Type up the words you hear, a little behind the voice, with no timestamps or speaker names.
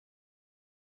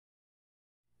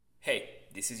Hey,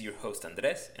 this is your host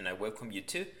Andres, and I welcome you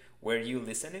to Where You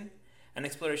Listening? An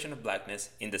exploration of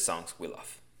blackness in the songs we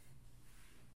love.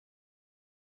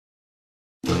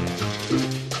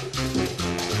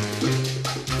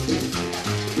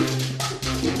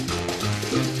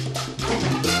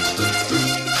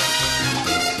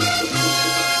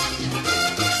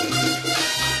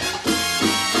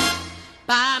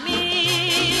 Pa'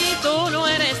 mí tú no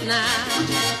eres nada,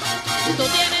 tú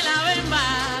tienes la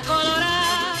bemba colorada.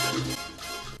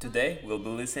 Today we'll be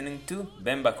listening to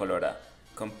Bemba Colora,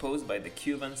 composed by the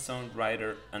Cuban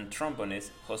songwriter and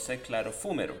trombonist José Claro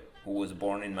Fumero, who was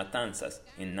born in Matanzas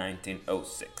in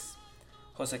 1906.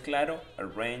 José Claro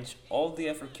arranged all the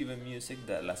Afro-Cuban music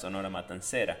that La Sonora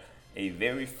Matancera, a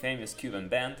very famous Cuban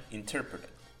band, interpreted.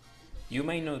 You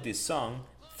may know this song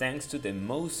thanks to the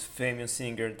most famous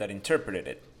singer that interpreted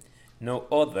it, no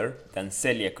other than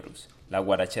Celia Cruz, la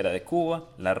guarachera de Cuba,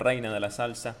 la reina de la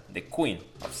salsa, the queen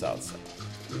of salsa.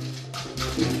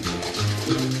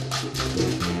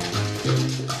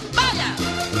 ¡Vaya!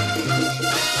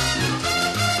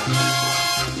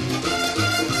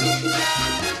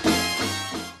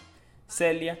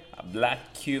 Celia, a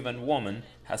black Cuban woman,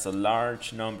 has a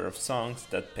large number of songs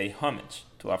that pay homage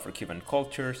to Afro-Cuban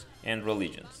cultures and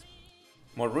religions.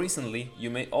 More recently, you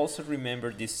may also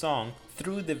remember this song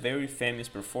through the very famous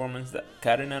performance that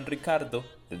Karen and Ricardo,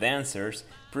 the dancers,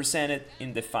 presented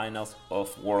in the finals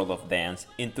of World of Dance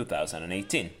in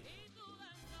 2018.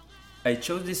 I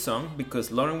chose this song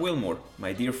because Lauren Wilmore,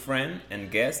 my dear friend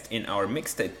and guest in our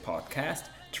mixtape podcast,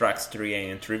 Tracks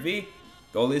 3A and 3B,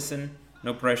 go listen,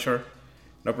 no pressure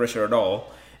at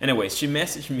all. Anyways, she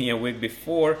messaged me a week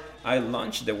before I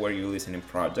launched the Where You Listening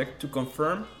project to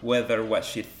confirm whether what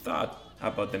she thought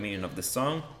about the meaning of the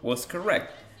song was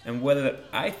correct and whether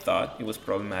I thought it was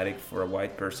problematic for a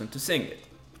white person to sing it.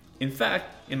 In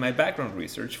fact, in my background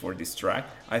research for this track,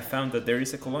 I found that there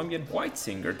is a Colombian white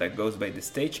singer that goes by the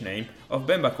stage name of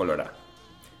Bemba Colora.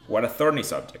 What a thorny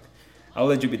subject. I'll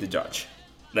let you be the judge.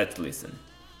 Let's listen.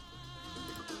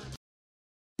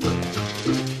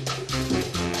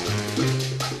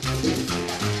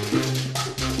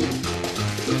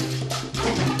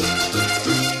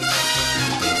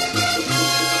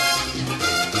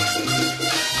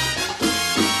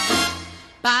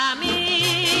 Pa'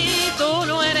 mí tú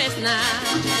no eres nada,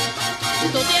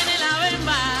 tú tienes la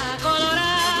bemba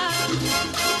colorada.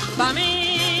 Pa'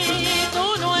 mí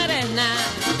tú no eres nada,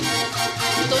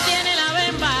 tú tienes la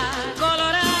bemba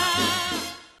colorada.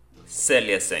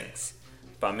 Celia sings,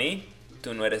 Pa' mí,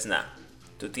 tú no eres nada.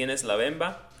 Tú tienes la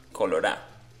bemba colorada.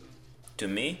 To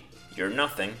me, you're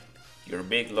nothing. Your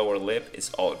big lower lip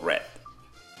is all red.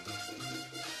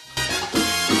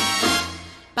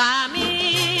 Pa'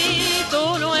 mí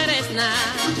tú no eres nada,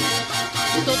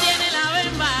 tú tienes la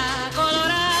bemba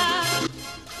colorada.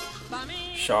 Pa'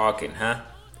 mí. Shocking, huh?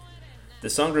 The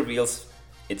song reveals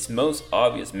its most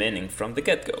obvious meaning from the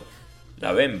get-go.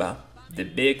 La bemba, the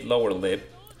big lower lip,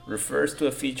 refers to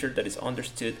a feature that is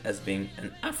understood as being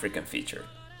an African feature.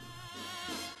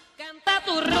 Canta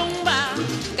tu rumba,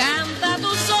 canta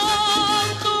tu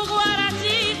son, tu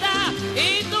guarachita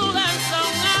y tu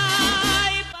danzón.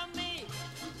 Ay, pa' mí.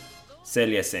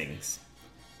 Celia sings,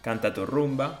 Canta tu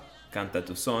rumba, canta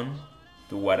tu son,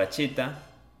 tu guarachita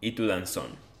y tu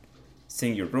danzón.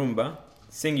 Sing your rumba,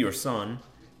 sing your son,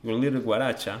 your little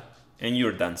guaracha, and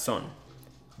your danzón.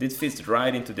 This fits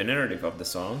right into the narrative of the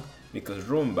song because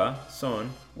rumba,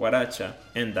 son, guaracha,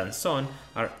 and danzón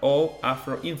are all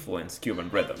Afro-influenced Cuban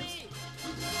rhythms.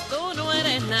 Tú no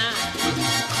eres nada,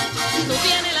 tú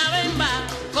tienes la bemba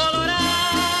colorada.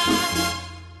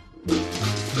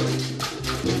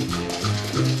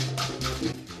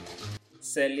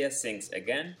 Celia sings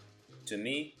again, To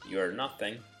me, you are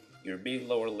nothing, your big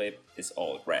lower lip is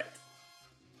all red.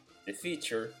 The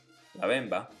feature, la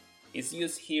bemba, is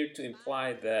used here to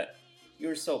imply that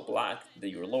you're so black that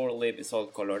your lower lip is all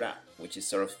colorada, which is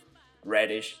sort of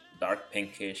reddish, dark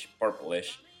pinkish,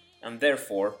 purplish, and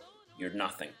therefore, you're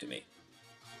nothing to me.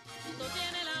 Tú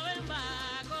tienes la bemba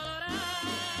colorada,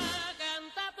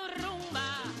 canta tu rumba,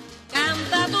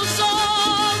 canta tu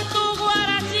son, tu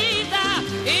guarachita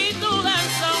y tu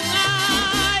danzón.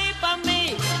 Ay, pa'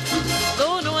 mí,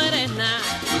 tú no eres nada,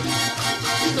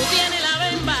 tú tienes la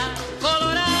bemba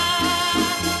colorada.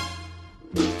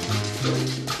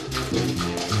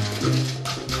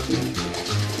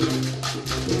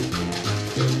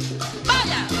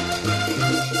 ¡Vaya!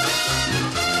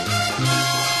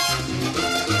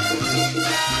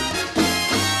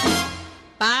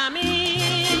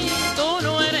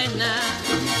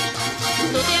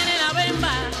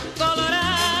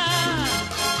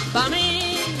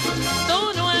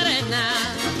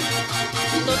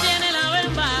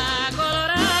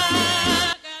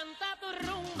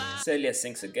 Celia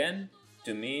sings again.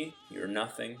 To me, you're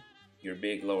nothing. Your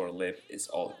big lower lip is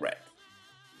all red.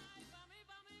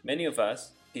 Many of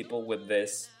us, people with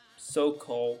this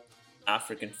so-called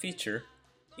African feature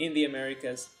in the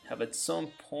Americas, have at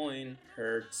some point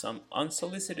heard some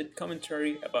unsolicited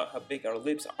commentary about how big our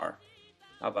lips are,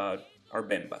 about our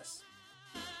bembas.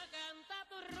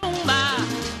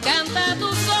 Canta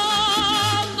tu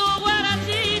son, tu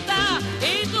guarachita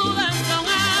y tu danzón.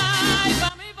 Ay,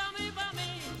 pa' mí.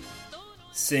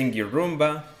 Sing your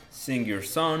rumba, sing your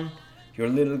son, your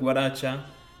little guaracha,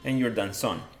 and your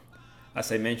danzón.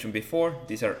 As I mentioned before,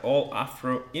 these are all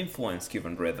Afro-influenced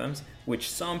Cuban rhythms, which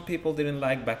some people didn't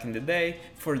like back in the day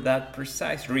for that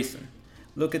precise reason.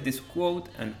 Look at this quote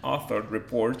an author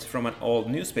reports from an old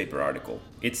newspaper article.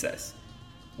 It says,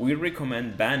 "We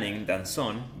recommend banning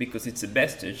danzón because it's a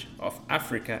vestige of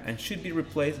Africa and should be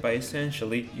replaced by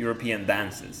essentially European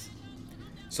dances."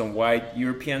 Some white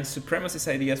European supremacist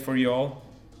ideas for you all?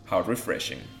 How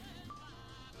refreshing.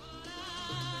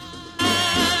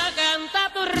 Canta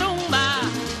tu rumba,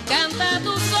 canta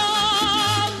tu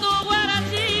son, tu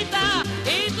guarachita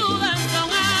y tu danzón.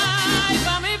 Ay,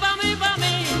 pa'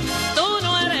 mí, tú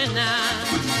no eres nada.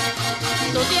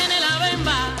 Tú tienes la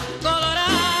bemba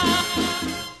colorada.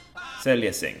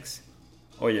 Celia sings.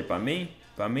 Oye, pa' mí,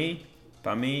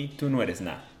 tú no eres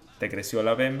nada. Te creció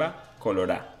la bemba,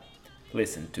 colorá.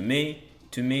 Listen, to me,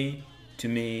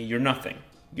 you're nothing.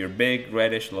 Your big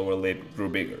reddish lower lip grew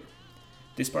bigger.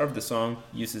 This part of the song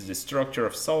uses the structure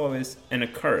of soloists and a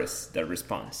chorus that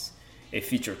responds, a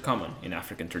feature common in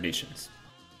African traditions.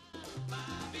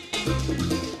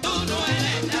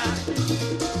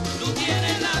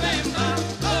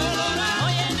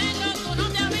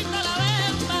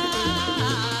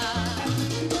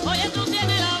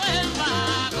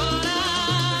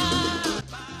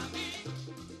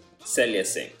 Celia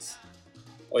sings.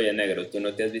 Oye, negro, ¿tú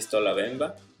no te has visto la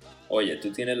bemba? Oye,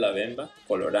 tú tienes la bemba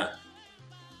colorá.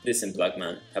 Listen, black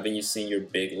man, haven't you seen your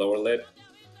big lower lip?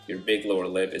 Your big lower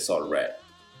lip is all red.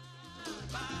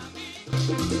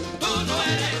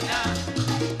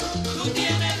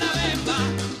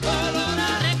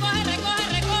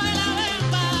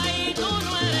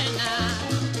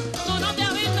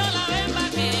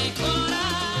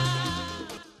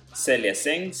 Celia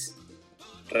sings.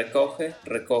 Recoge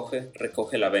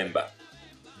la bemba.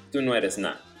 Tú no eres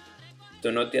nada.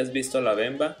 Tú no te has visto la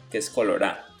bemba que es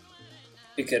colorá.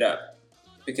 Pick it up.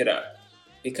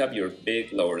 Pick up your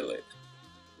big lower lip.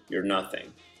 You're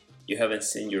nothing. You haven't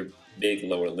seen your big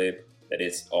lower lip that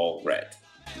is all red.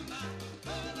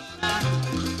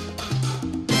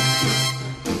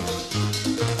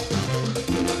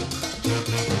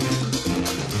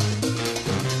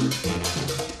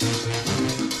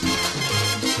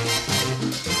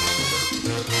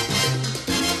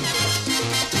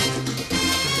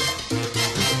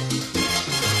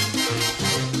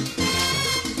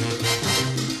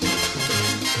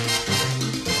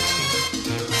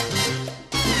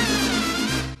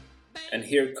 And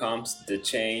here comes the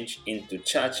change into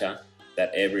cha-cha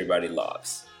that everybody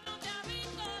loves.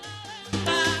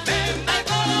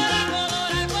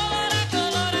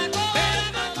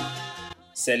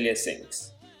 Celia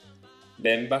sings.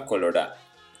 Bemba colorá.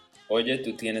 Oye,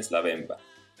 tú tienes la bemba.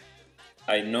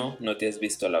 Ay, no te has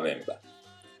visto la bemba.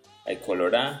 Ay,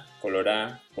 colorá.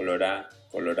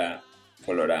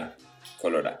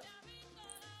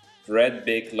 Red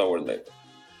big lower lip.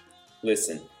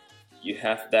 Listen. You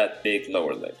have that big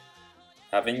lower lip.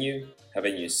 Haven't you?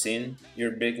 Haven't you seen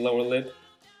your big lower lip?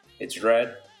 It's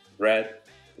red.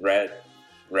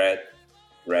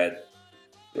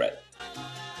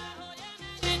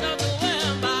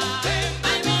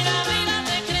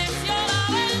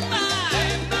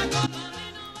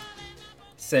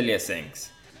 Celia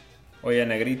sings. Oye,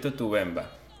 negrito, tu bemba.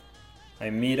 Ay,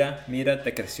 mira,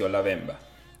 te creció la bemba.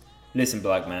 Listen,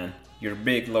 black man, your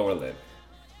big lower lip.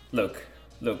 Look,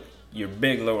 your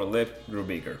big lower lip grew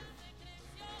bigger.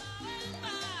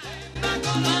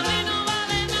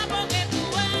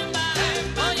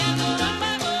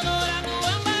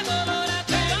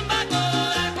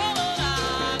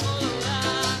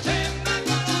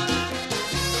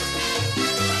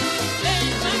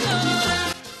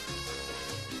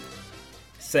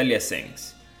 Celia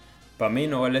sings. Pa' mí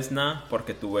no vales nada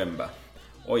porque tu bemba.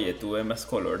 Oye, tu bemba es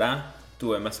colorá.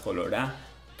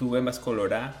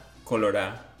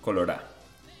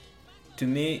 To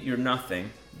me, you're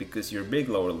nothing because your big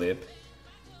lower lip.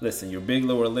 Listen, your big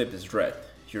lower lip is red.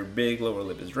 Your big lower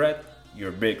lip is red.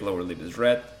 Your big lower lip is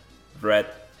red. Red.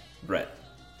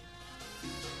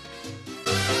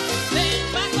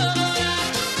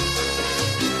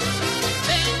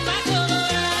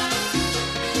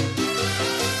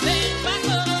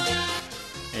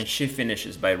 she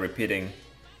finishes by repeating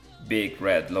big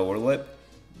red lower lip,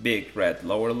 big red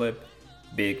lower lip,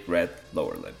 big red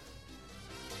lower lip.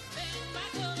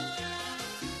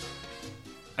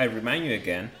 I remind you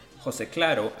again, Jose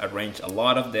Claro arranged a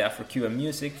lot of the Afro-Cuban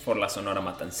music for La Sonora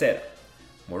Matancera.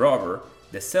 Moreover,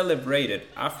 the celebrated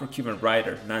Afro-Cuban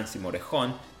writer Nancy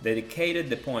Morejon dedicated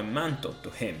the poem Manto to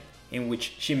him, in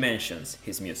which she mentions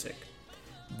his music.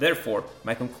 Therefore,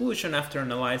 my conclusion after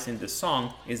analyzing the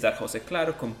song is that Jose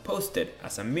Claro composed it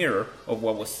as a mirror of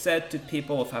what was said to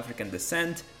people of African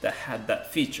descent that had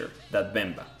that feature, that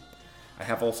bemba. I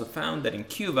have also found that in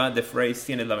Cuba, the phrase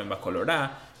 "tiene la bemba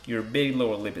colorada," your big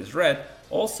lower lip is red,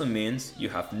 also means you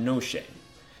have no shame.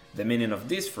 The meaning of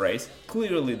this phrase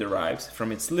clearly derives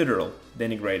from its literal,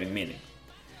 denigrating meaning.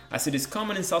 As it is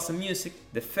common in salsa music,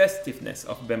 the festiveness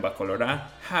of Bemba Colorada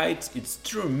hides its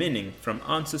true meaning from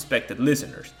unsuspected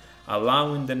listeners,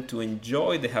 allowing them to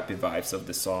enjoy the happy vibes of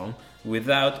the song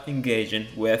without engaging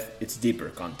with its deeper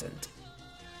content.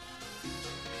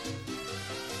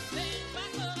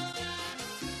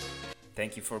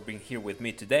 Thank you for being here with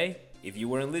me today. If you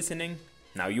weren't listening,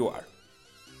 now you are.